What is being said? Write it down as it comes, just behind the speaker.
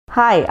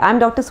Hi, I'm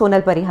Dr.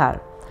 Sonal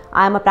Parihar.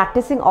 I am a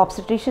practicing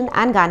obstetrician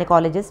and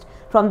gynecologist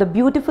from the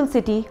beautiful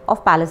city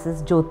of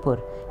palaces, Jodhpur,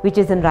 which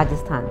is in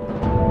Rajasthan.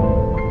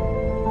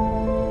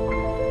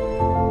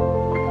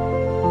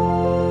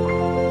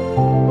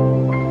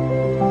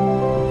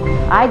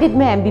 I did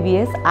my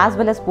MBBS as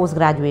well as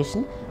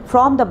post-graduation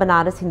from the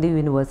Banaras Hindu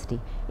University,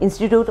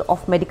 Institute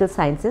of Medical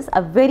Sciences,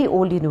 a very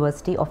old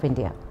university of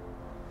India.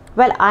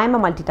 Well, I am a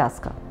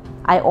multitasker.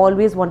 I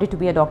always wanted to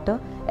be a doctor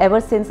ever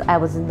since I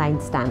was in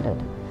 9th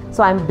standard.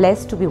 So I am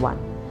blessed to be one.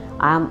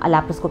 I am a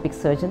laparoscopic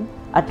surgeon,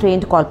 a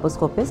trained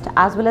colposcopist,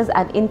 as well as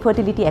an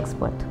infertility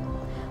expert.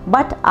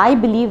 But I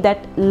believe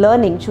that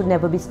learning should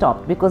never be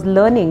stopped because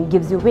learning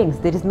gives you wings.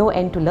 There is no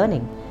end to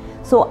learning.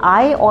 So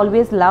I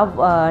always love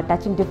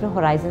touching different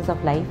horizons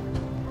of life.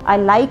 I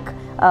like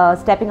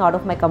stepping out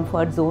of my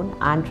comfort zone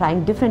and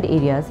trying different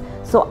areas.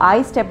 So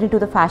I stepped into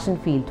the fashion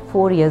field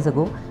 4 years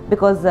ago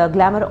because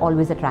glamour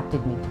always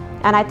attracted me.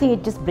 And I think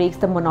it just breaks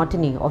the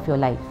monotony of your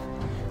life.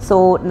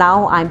 So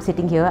now I'm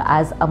sitting here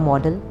as a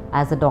model,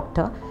 as a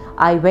doctor.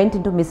 I went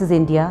into Mrs.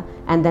 India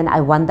and then I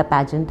won the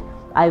pageant.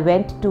 I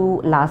went to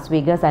Las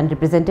Vegas and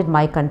represented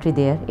my country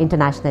there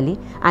internationally,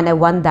 and I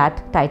won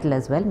that title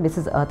as well,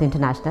 Mrs. Earth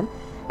International.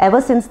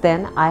 Ever since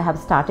then, I have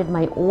started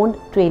my own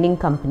training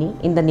company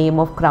in the name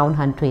of Crown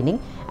Hunt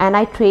Training, and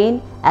I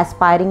train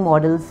aspiring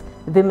models,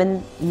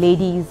 women,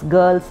 ladies,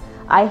 girls.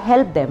 I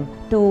help them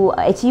to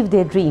achieve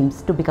their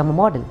dreams to become a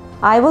model.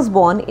 I was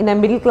born in a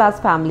middle class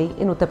family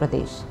in Uttar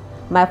Pradesh.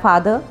 My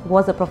father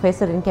was a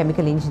professor in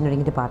chemical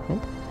engineering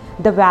department.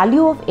 The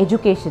value of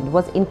education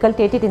was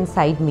inculcated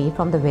inside me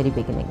from the very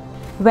beginning.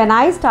 When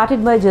I started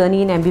my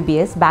journey in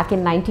MBBS back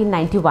in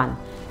 1991,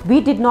 we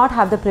did not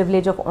have the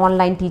privilege of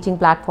online teaching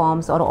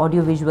platforms or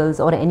audiovisuals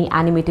or any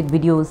animated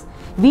videos.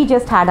 We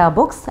just had our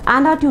books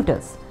and our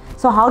tutors.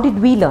 So how did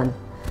we learn?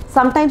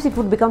 Sometimes it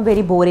would become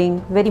very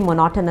boring, very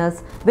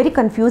monotonous, very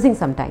confusing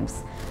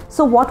sometimes.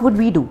 So what would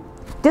we do?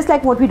 Just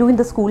like what we do in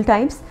the school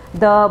times,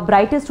 the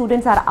brighter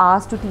students are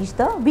asked to teach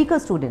the weaker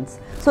students.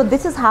 So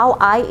this is how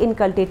I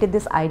inculcated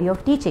this idea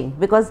of teaching,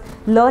 because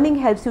learning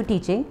helps you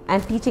teaching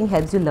and teaching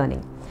helps you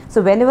learning.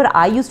 So whenever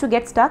I used to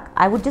get stuck,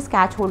 I would just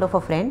catch hold of a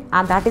friend,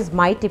 and that is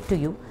my tip to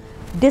you.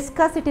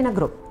 Discuss it in a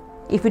group.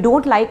 If you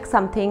don't like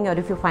something or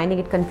if you're finding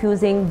it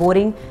confusing,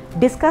 boring,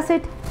 discuss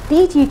it,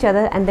 teach each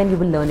other, and then you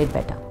will learn it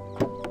better.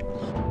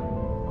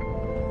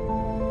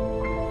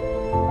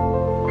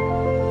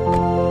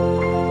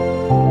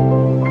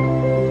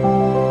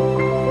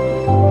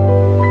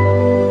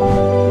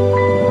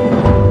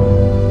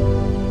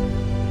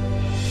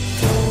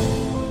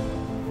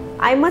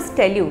 I must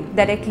tell you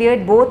that I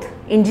cleared both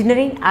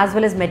engineering as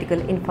well as medical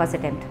in first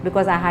attempt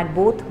because I had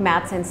both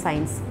maths and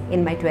science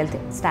in my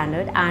 12th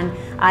standard, and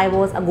I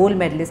was a gold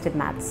medalist in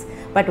maths.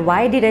 But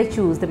why did I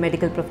choose the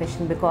medical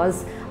profession?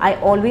 Because I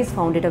always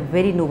found it a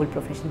very noble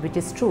profession, which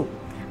is true.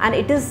 And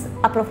it is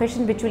a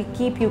profession which will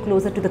keep you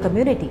closer to the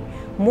community.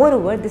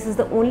 Moreover, this is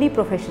the only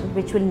profession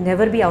which will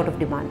never be out of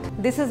demand.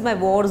 This is my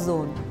war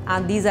zone,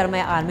 and these are my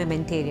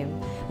armamentarium,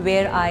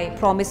 where I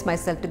promise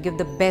myself to give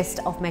the best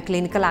of my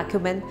clinical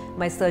acumen,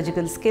 my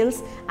surgical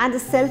skills, and the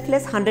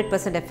selfless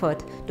 100%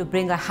 effort to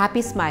bring a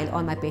happy smile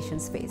on my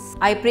patient's face.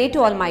 I pray to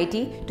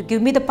Almighty to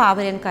give me the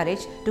power and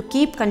courage to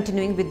keep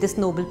continuing with this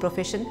noble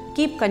profession,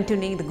 keep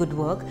continuing the good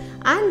work,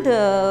 and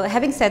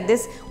having said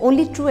this,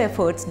 only true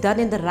efforts done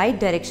in the right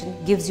direction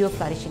gives you a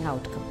flourishing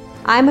outcome.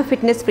 I am a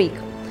fitness freak.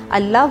 I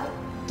love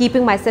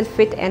keeping myself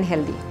fit and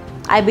healthy.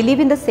 I believe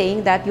in the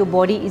saying that your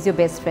body is your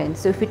best friend.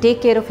 So if you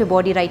take care of your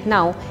body right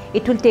now,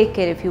 it will take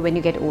care of you when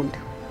you get old.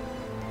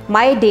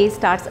 My day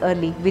starts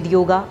early with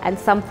yoga and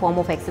some form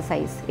of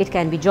exercise. It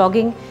can be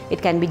jogging,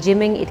 it can be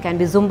gymming, it can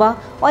be Zumba,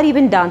 or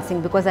even dancing,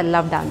 because I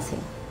love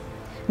dancing.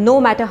 No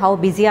matter how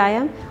busy I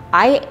am,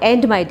 I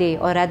end my day,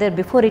 or rather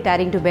before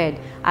retiring to bed,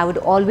 I would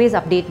always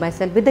update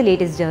myself with the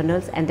latest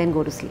journals and then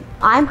go to sleep.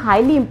 I am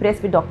highly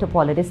impressed with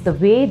drpolaris, the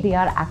way they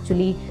are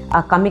actually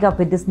coming up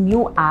with this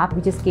new app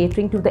which is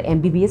catering to the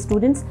MBBS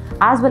students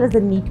as well as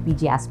the NEET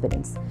PG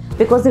aspirants.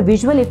 Because the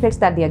visual effects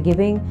that they are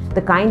giving,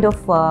 the kind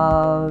of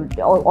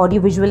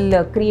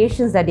audiovisual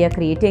creations that they are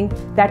creating,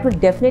 that will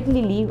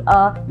definitely leave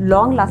a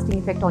long-lasting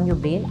effect on your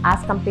brain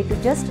as compared to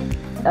just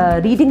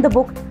reading the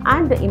book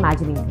and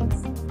imagining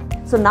things.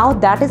 So now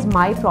that is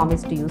my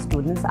promise to you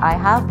students. I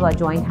have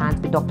joined hands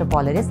with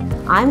drpolaris.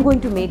 I am going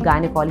to make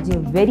gynecology a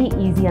very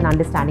easy and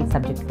understanding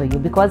subject for you,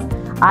 because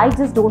I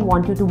just don't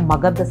want you to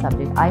mug up the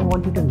subject. I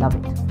want you to love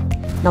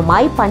it. Now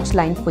my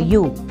punchline for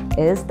you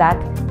is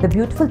that the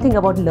beautiful thing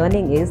about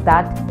learning is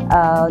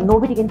that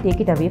nobody can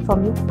take it away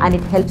from you, and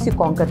it helps you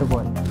conquer the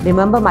world.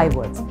 Remember my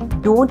words.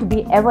 Don't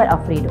be ever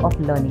afraid of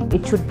learning.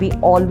 It should be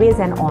always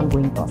an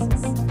ongoing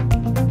process.